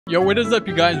Yo, what is up,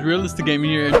 you guys? Realistic Gaming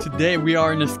here, and today we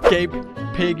are in Escape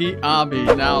Piggy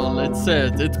Obby. Now, it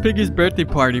says it's Piggy's birthday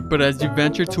party, but as you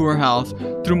venture to her house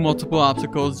through multiple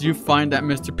obstacles, you find that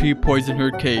Mr. P poisoned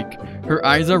her cake. Her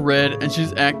eyes are red and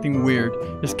she's acting weird.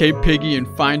 Escape Piggy and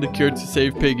find the cure to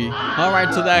save Piggy.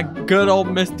 Alright, so that good old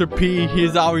Mr. P,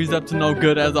 he's always up to no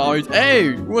good as always.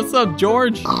 Hey, what's up,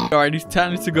 George? Alright, he's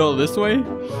telling us to go this way.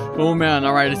 Oh man,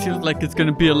 alright, it seems like it's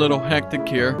gonna be a little hectic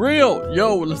here. Real!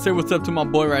 Yo, let's say what's up to my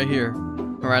boy right here.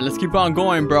 Alright, let's keep on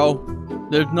going, bro.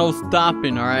 There's no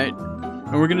stopping, alright?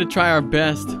 And we're gonna try our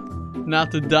best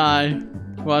not to die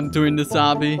while doing this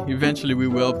obby. Eventually we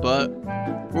will, but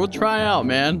we'll try out,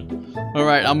 man.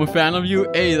 Alright, I'm a fan of you.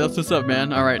 Hey, that's what's up,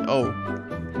 man. Alright, oh.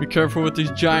 Be careful with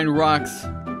these giant rocks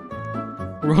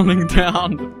rolling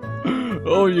down.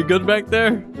 Oh, you good back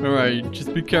there? Alright,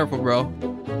 just be careful, bro.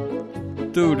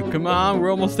 Dude, come on, we're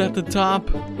almost at the top.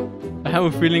 I have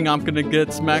a feeling I'm gonna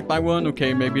get smacked by one.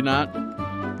 Okay, maybe not.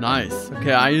 Nice.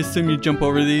 Okay, I assume you jump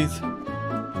over these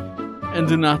and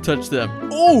do not touch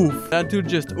them. Oof! That dude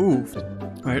just oofed.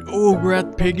 Alright, oh, we're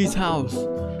at Piggy's house.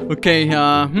 Okay,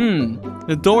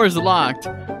 the door is locked.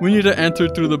 We need to enter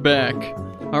through the back.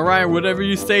 Alright, whatever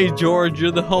you say, George.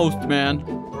 You're the host, man.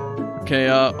 Okay,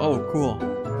 oh, cool.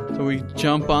 So we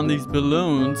jump on these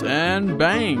balloons and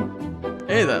bang.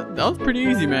 Hey, that was pretty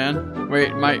easy, man.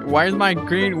 Wait, why is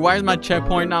my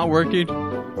checkpoint not working?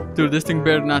 Dude, this thing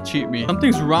better not cheat me.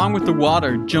 Something's wrong with the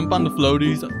water. Jump on the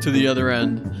floaties to the other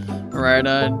end. Alright,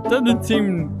 doesn't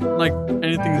seem like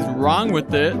anything's wrong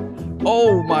with it.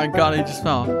 Oh my god, I just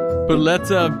fell. But let's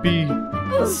be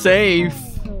safe.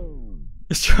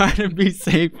 Let's try to be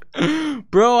safe.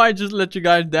 Bro, I just let you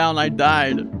guys down. I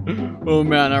died. Oh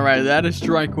man, alright, that is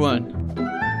strike one.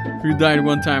 You died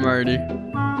one time already.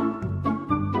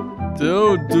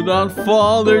 Dude, do not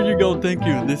fall. There you go. Thank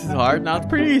you. This is hard. Now it's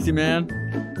pretty easy, man.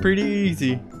 Pretty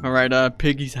easy. Alright,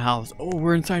 Piggy's house. Oh,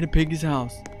 we're inside of Piggy's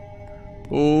house.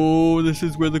 Oh, this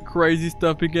is where the crazy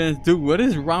stuff begins. Dude, what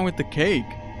is wrong with the cake?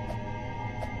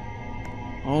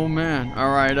 Oh man.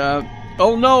 Alright,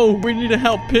 oh no, we need to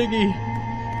help Piggy.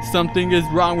 Something is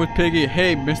wrong with Piggy.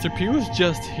 Hey, Mr. P was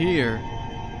just here.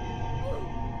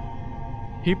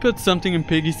 He put something in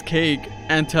Piggy's cake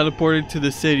and teleported to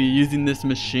the city using this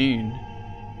machine.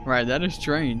 Right, that is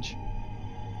strange.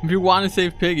 If you want to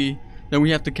save Piggy, then we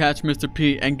have to catch Mr.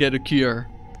 P and get a cure.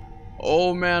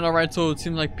 Oh man, alright, so it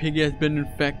seems like Piggy has been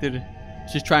infected.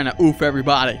 She's trying to oof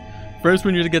everybody. First,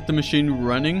 we need to get the machine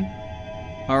running.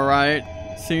 Alright,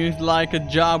 seems like a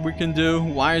job we can do.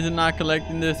 Why is it not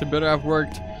collecting this? It better have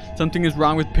worked. Something is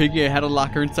wrong with Piggy. I had to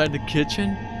lock her inside the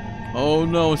kitchen. Oh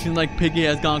no, it seems like Piggy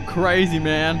has gone crazy,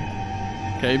 man.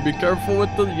 Okay, be careful with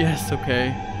the... Yes,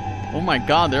 okay. Oh my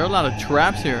god, there are a lot of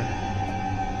traps here.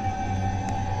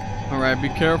 Alright, be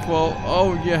careful.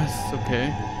 Oh, yes,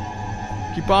 okay.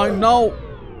 Keep on... No!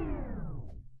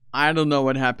 I don't know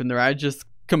what happened there. I just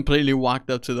completely walked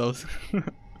up to those.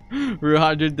 Real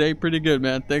hard your day. Pretty good,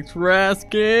 man. Thanks for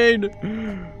asking.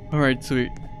 Alright, sweet.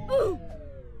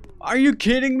 Are you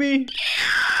kidding me?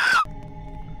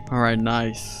 Alright,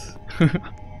 nice.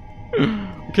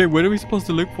 Okay, what are we supposed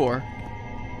to look for?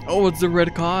 Oh, it's the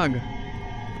red cog.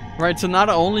 Right, so not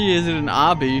only is it an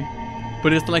obby,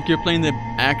 but it's like you're playing the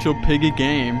actual Piggy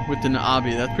game within the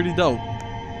obby. That's pretty dope.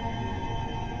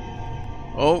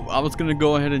 Oh, I was gonna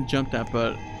go ahead and jump that,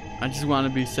 but I just want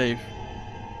to be safe.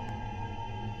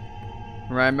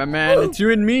 Right, my man, it's you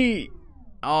and me.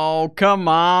 Oh, come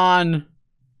on.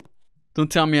 Don't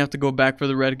tell me I have to go back for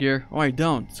the red gear. Oh, I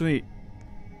don't. Sweet.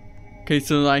 Okay,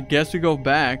 so I guess we go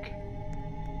back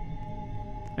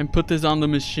and put this on the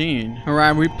machine.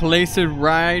 Alright, we place it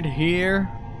right here.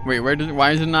 Wait,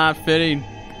 why is it not fitting?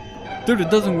 Dude,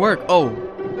 it doesn't work. Oh,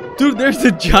 dude, there's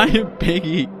a giant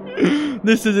Piggy.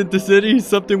 This isn't the city.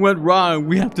 Something went wrong.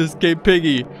 We have to escape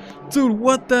Piggy. Dude,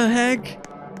 what the heck?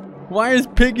 Why is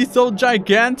Piggy so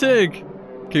gigantic?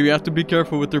 Okay, we have to be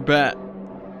careful with her bat.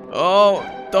 Oh,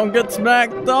 don't get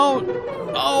smacked. Don't.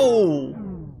 Oh.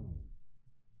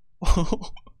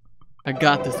 I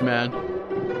got this, man.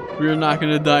 We're not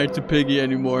gonna die to Piggy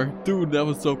anymore. Dude, that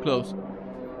was so close.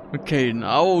 Okay,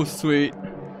 now, oh, sweet.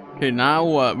 Okay, now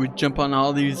what? We jump on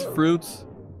all these fruits.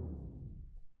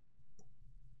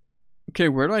 Okay,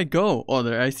 where do I go? Oh,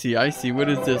 there, I see. What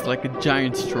is this? Like a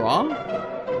giant straw?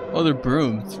 Oh, they're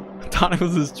brooms. I thought it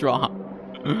was a straw.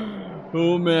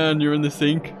 Oh man, you're in the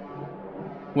sink.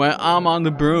 Well, I'm on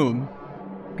the broom.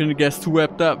 Gonna get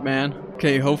swept up, man.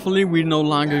 Okay, hopefully we no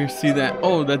longer see that.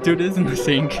 Oh, that dude is in the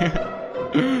sink.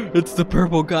 It's the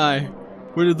purple guy.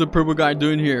 What is the purple guy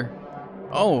doing here?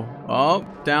 Oh,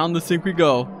 down the sink we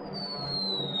go.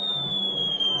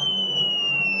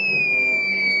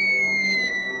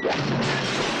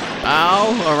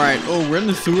 Ow. Alright. Oh, we're in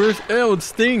the sewers. Ew, it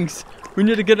stinks. We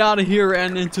need to get out of here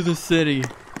and into the city.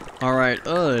 Alright.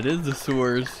 It is the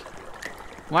sewers.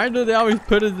 Why do they always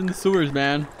put us in the sewers,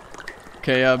 man?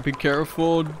 Okay, be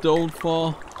careful. Don't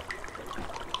fall.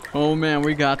 Oh, man.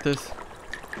 We got this.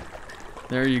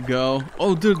 There you go.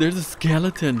 Oh, dude, there's a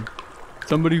skeleton.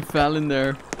 Somebody fell in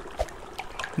there.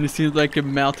 And it seems like it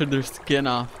melted their skin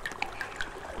off.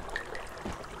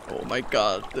 Oh my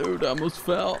god, dude, I almost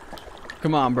fell.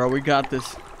 Come on, bro, we got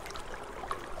this.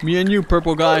 Me and you,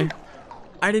 purple guy.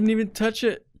 I didn't even touch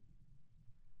it.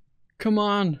 Come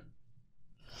on.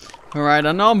 Alright,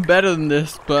 I know I'm better than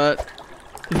this, but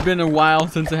it's been a while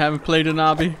since I haven't played an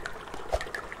obby.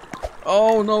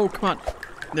 Oh no, come on.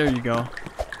 There you go.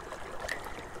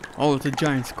 Oh, it's a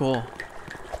giant skull.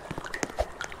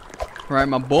 Alright,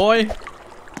 my boy.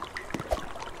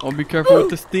 Oh, be careful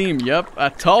with the steam. Yep, I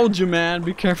told you, man.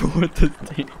 Be careful with the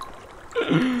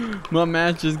steam. My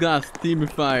man just got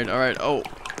steamified. Alright, oh.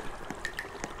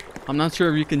 I'm not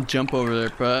sure if you can jump over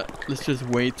there, but let's just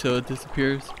wait till it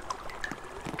disappears.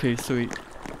 Okay, sweet.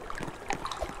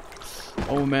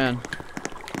 Oh, man.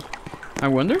 I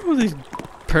wonder who this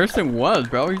person was,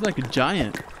 bro. He's like a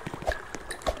giant.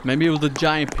 Maybe it was a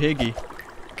giant piggy.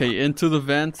 Okay, into the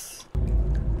vents.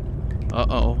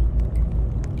 Uh-oh.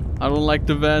 I don't like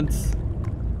the vents.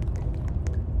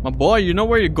 My boy, you know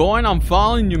where you're going? I'm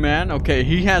following you, man. Okay,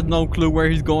 he has no clue where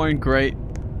he's going. Great.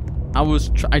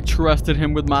 I trusted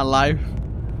him with my life.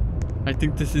 I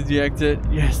think this is the exit.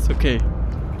 Yes, okay.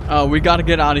 We gotta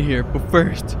get out of here. But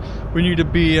first, we need to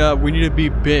be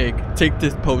big. Take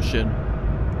this potion.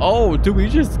 Oh, dude, we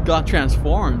just got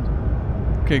transformed.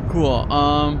 Okay, cool.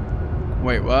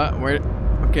 Wait, what? Where?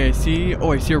 Okay, I see.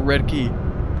 Oh, I see a red key.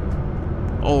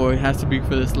 Oh, it has to be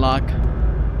for this lock.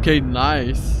 Okay,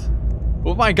 nice.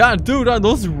 Oh my god, dude, are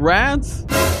those rats?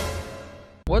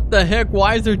 What the heck?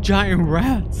 Why is there giant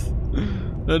rats?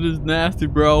 That is nasty,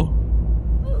 bro.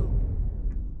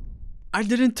 I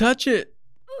didn't touch it.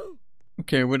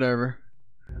 Okay, whatever.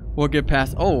 We'll get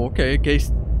past. Oh, okay. Okay,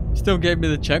 still gave me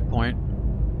the checkpoint.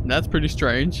 That's pretty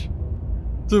strange.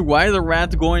 Dude, why are the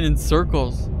rats going in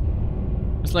circles?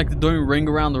 It's like they're doing ring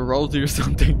around the rosy or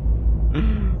something.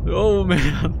 Oh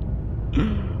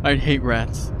man. I hate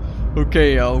rats.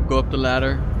 Okay, I'll go up the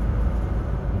ladder.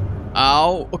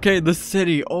 Ow. Okay, the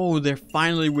city. Oh,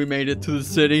 finally we made it to the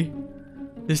city.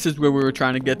 This is where we were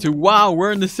trying to get to. Wow,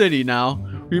 we're in the city now.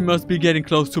 We must be getting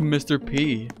close to Mr.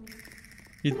 P.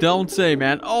 You don't say,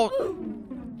 man. Oh.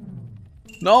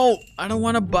 No, I don't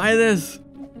want to buy this.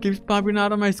 It keeps popping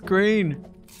out on my screen.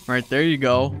 Alright, there you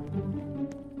go.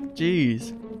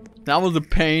 Jeez. That was a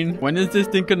pain. When is this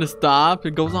thing gonna stop?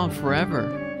 It goes on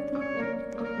forever.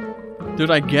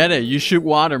 Dude, I get it. You shoot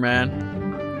water,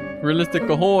 man. Realistic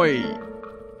ahoy.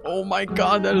 Oh my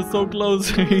god, that is so close.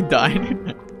 He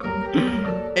died.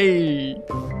 Hey.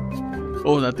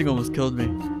 Oh, that thing almost killed me.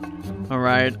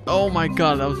 Alright. Oh my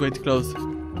god, that was way too close.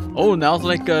 Oh, now it's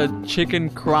like a chicken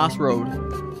crossroad.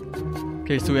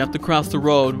 Okay, so we have to cross the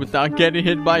road without getting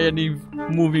hit by any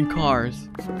moving cars.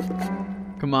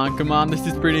 Come on, come on. This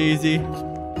is pretty easy.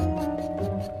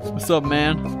 What's up,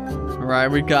 man? Alright,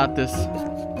 we got this.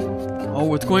 Oh,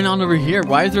 what's going on over here?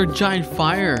 Why is there a giant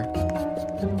fire?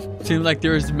 Seems like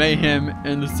there is mayhem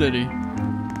in the city.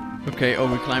 Okay, oh,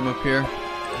 we climb up here.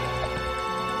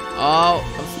 Oh,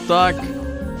 I'm stuck.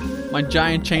 My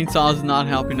giant chainsaw is not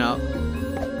helping out.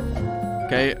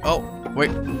 Okay, oh,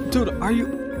 wait. Dude, are you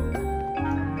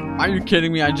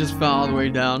kidding me? I just fell all the way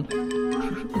down.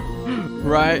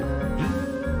 Right?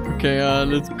 Okay,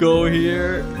 let's go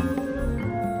here.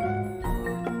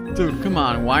 Dude, come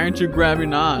on. Why aren't you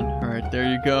grabbing on? Alright,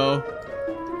 there you go.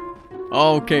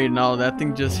 Okay, no, that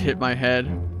thing just hit my head.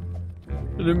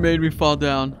 And it made me fall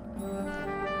down.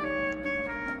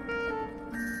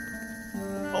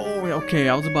 Oh, okay,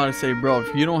 I was about to say, bro,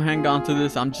 if you don't hang on to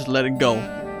this, I'm just letting go.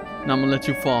 And I'm gonna let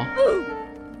you fall.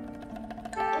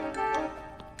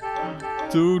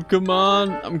 Dude, come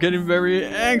on. I'm getting very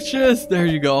anxious. There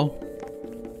you go.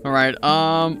 Alright,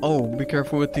 oh, be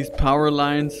careful with these power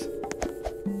lines.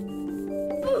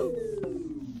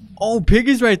 Oh,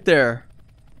 Piggy's right there.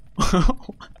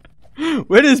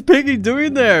 What is Piggy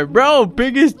doing there? Bro,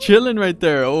 Piggy's chilling right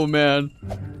there. Oh, man.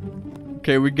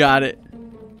 Okay, we got it.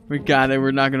 We got it.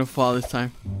 We're not gonna fall this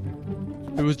time.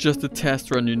 It was just a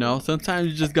test run, you know? Sometimes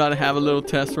you just gotta have a little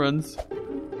test runs.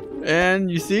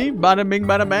 And you see? Bada bing,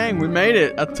 bada bang. We made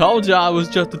it. I told you I was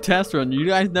just a test run. You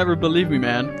guys never believe me,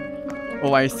 man.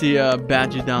 Oh, I see a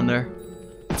Badgie down there.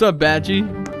 What's up, Badgie?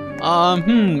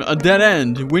 A dead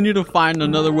end. We need to find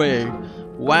another way.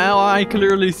 Wow, I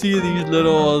clearly see these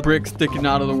little bricks sticking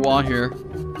out of the wall here.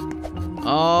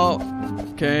 Oh,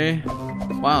 okay.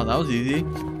 Wow, that was easy.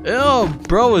 Ew,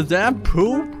 bro, is that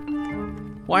poop?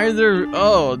 Why is there...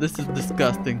 Oh, this is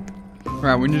disgusting.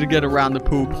 Alright, we need to get around the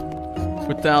poop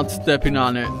without stepping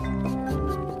on it.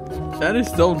 That is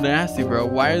so nasty, bro.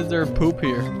 Why is there poop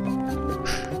here?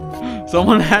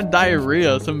 Someone had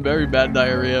diarrhea. Some very bad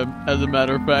diarrhea, as a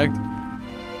matter of fact.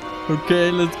 Okay,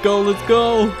 let's go, let's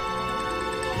go.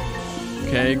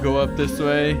 Okay, go up this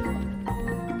way.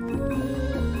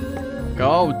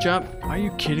 Go, jump. Are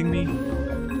you kidding me?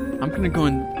 I'm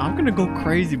gonna go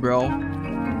crazy, bro.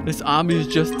 This obby is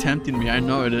just tempting me. I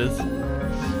know it is.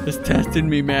 It's testing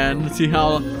me, man. Let's see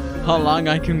how long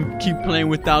I can keep playing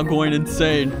without going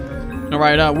insane.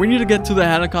 Alright, we need to get to the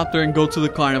helicopter and go to the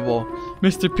carnival.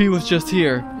 Mr. P was just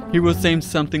here. He was saying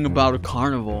something about a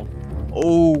carnival.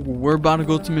 Oh, we're about to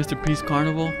go to Mr. P's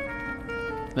carnival?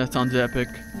 That sounds epic.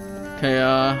 Okay,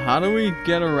 how do we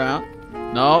get around?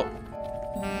 No.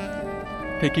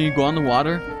 Okay, can you go on the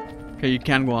water? Okay, you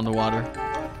can go on the water.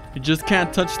 You just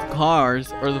can't touch the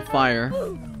cars or the fire.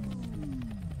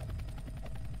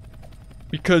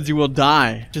 Because you will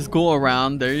die. Just go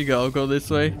around. There you go. Go this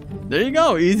way. There you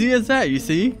go. Easy as that, you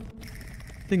see?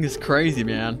 Thing is crazy,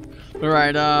 man.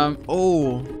 Alright,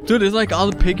 oh. Dude, it's like all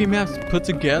the Piggy maps put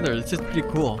together. This is pretty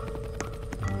cool.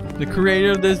 The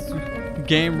creator of this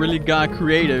game really got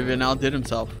creative and outdid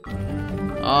himself.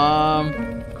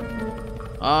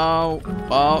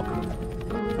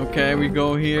 Okay, we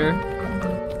go here.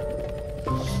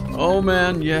 Oh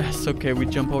man, yes. Okay, we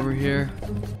jump over here.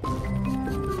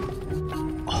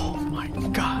 Oh my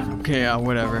god. Okay,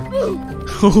 whatever.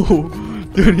 Oh,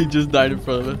 dude, he just died in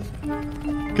front of us.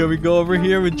 Can we go over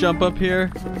here? We jump up here.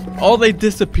 Oh, they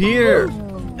disappear.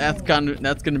 That's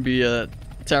gonna be a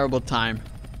terrible time.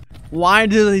 Why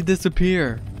did they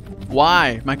disappear?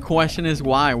 Why? My question is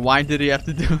why? Why did he have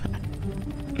to do that?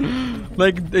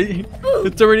 Like,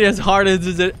 it's already as hard as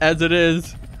it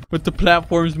is with the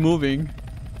platforms moving.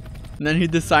 And then he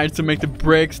decides to make the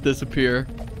brakes disappear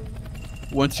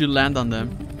once you land on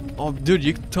them. Oh, dude,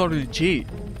 you can totally cheat.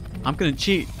 I'm gonna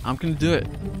cheat. I'm gonna do it.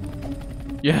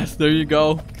 Yes, there you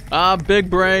go. Ah, big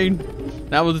brain.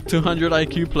 That was a 200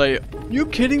 IQ play. You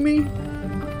kidding me?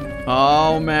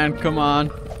 Oh, man, come on.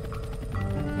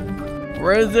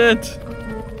 Where is it?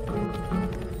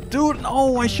 Dude,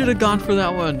 no, I should have gone for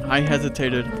that one. I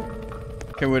hesitated.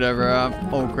 Okay, whatever.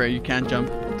 Oh, great, you can't jump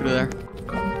through there.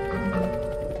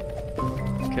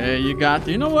 Okay, you got...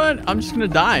 You know what? I'm just gonna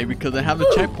die because I have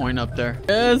a checkpoint up there.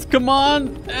 Yes, come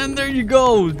on. And there you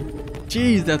go.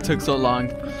 Jeez, that took so long.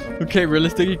 Okay,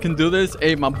 realistic, you can do this.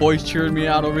 Hey, my boy's cheering me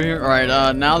out over here.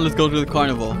 Alright, now let's go to the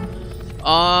carnival.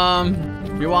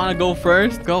 You wanna go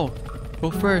first? Go. Go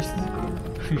first.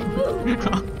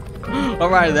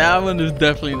 Alright, that one is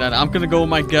definitely not. I'm gonna go with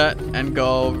my gut and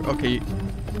go. Okay.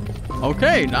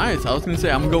 Okay, nice. I was gonna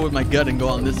say I'm gonna go with my gut and go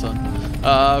on this one.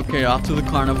 Okay, off to the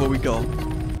carnival we go.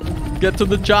 Get to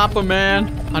the chopper, man.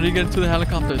 How do you get to the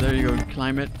helicopter? There you go. You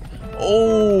climb it.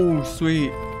 Oh,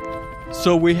 sweet.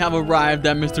 So we have arrived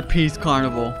at Mr. P's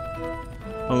carnival.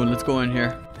 Oh, let's go in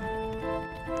here.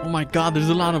 Oh my god, there's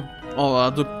a lot of... Oh, I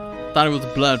thought it was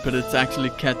blood, but it's actually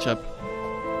ketchup.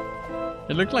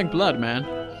 It looked like blood, man.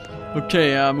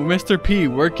 Okay, Mr. P.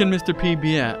 Where can Mr. P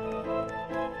be at?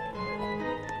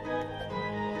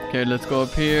 Okay, let's go up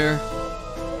here.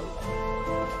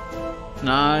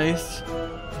 Nice.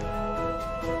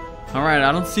 Alright,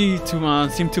 I don't seem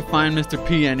to find Mr.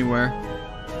 P anywhere.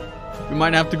 We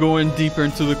might have to go in deeper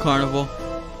into the carnival.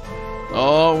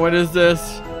 Oh, what is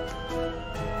this?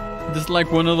 This is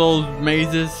like one of those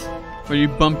mazes where you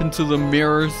bump into the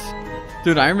mirrors.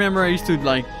 Dude, I remember I used to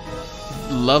like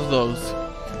love those.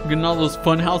 You know those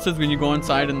fun houses when you go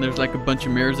inside and there's like a bunch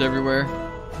of mirrors everywhere?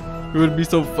 It would be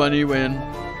so funny when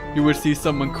you would see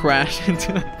someone crash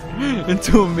into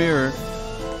a mirror.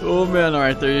 Oh man,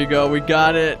 alright, there you go. We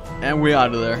got it and we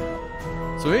out of there.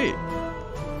 Sweet.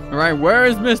 Alright, where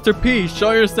is Mr. P?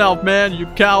 Show yourself, man, you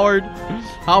coward.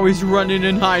 Always running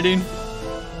and hiding.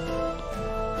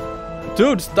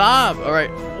 Dude, stop. Alright,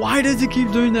 why does he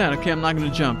keep doing that? Okay, I'm not gonna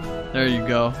jump. There you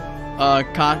go.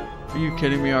 Caught. Are you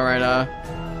kidding me? Alright,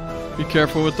 be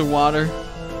careful with the water.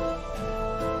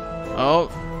 Oh,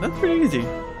 that's pretty easy.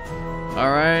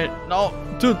 Alright. No,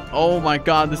 dude. Oh my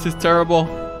god, this is terrible.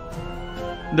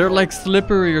 They're like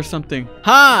slippery or something.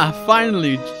 Ha!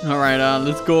 Finally. Alright,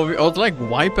 let's go over. Oh, it's like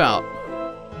Wipeout.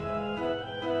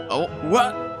 Oh,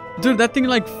 what? Dude, that thing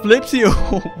like flips you.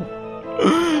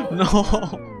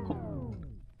 No.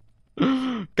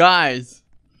 Guys,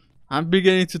 I'm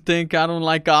beginning to think I don't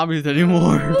like obbies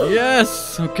anymore.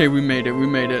 Yes! Okay, we made it. We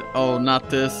made it. Oh, not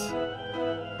this.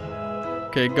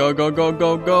 Okay, go, go, go,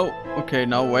 go, go. Okay,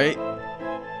 no, wait.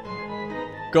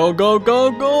 Go, go,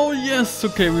 go, go. Yes.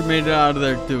 Okay, we made it out of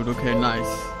there, dude. Okay, nice.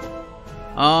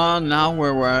 Now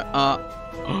where we're at.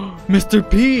 Mr.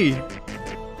 P.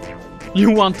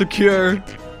 You want the cure?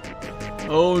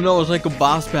 Oh no, it's like a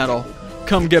boss battle.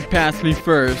 Come get past me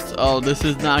first. Oh, this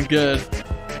is not good.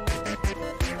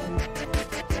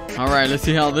 Alright, let's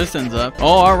see how this ends up.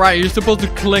 Oh, alright, you're supposed to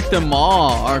click them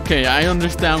all. Okay, I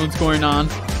understand what's going on.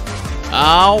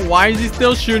 Ow, why is he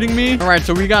still shooting me? Alright,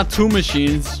 so we got 2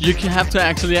 machines. You can have to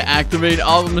actually activate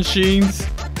all the machines.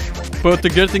 But the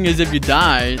good thing is if you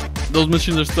die, those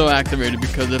machines are still activated,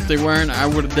 because if they weren't, I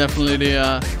would have definitely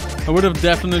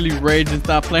raged and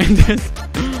stopped playing this.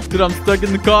 Dude, I'm stuck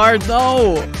in the car.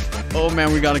 No! Oh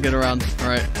man, we gotta get around.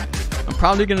 Alright. I'm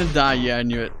probably gonna die. Yeah, I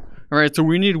knew it. Alright, so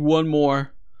we need 1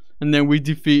 more. And then we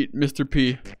defeat Mr.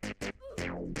 P.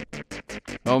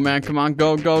 Oh man, come on,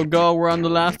 go, go, go. We're on the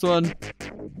last one.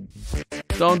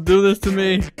 Don't do this to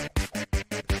me.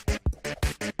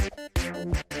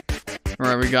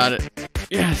 Alright, we got it.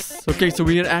 Yes. Okay, so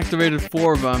we had activated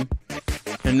 4 of them.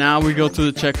 And now we go to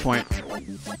the checkpoint.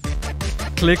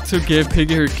 Click to give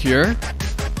Piggy her cure.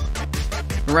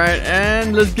 Alright,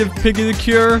 and let's give Piggy the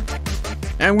cure.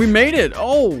 And we made it.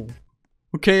 Oh.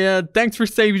 Okay, thanks for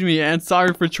saving me, and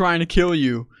sorry for trying to kill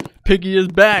you. Piggy is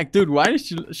back. Dude, why is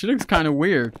she looks kind of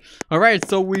weird. Alright,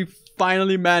 so we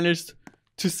finally managed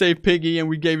to save Piggy, and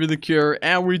we gave her the cure,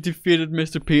 and we defeated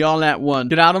Mr. P all at once.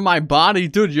 Get out of my body.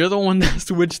 Dude, you're the one that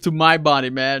switched to my body,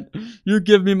 man. You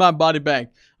give me my body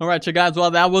back. Alright, so guys,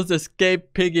 well, that was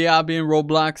Escape Piggy Obby in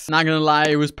Roblox. Not gonna lie,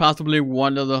 it was possibly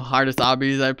one of the hardest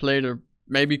obbies I played, or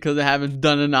maybe because I haven't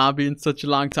done an obby in such a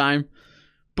long time.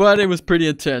 But it was pretty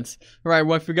intense. Alright,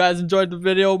 well, if you guys enjoyed the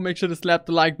video, make sure to slap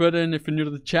the like button. If you're new to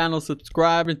the channel,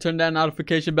 subscribe and turn that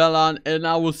notification bell on. And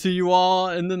I will see you all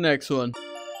in the next one.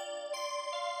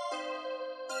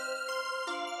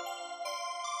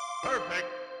 Perfect,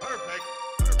 perfect.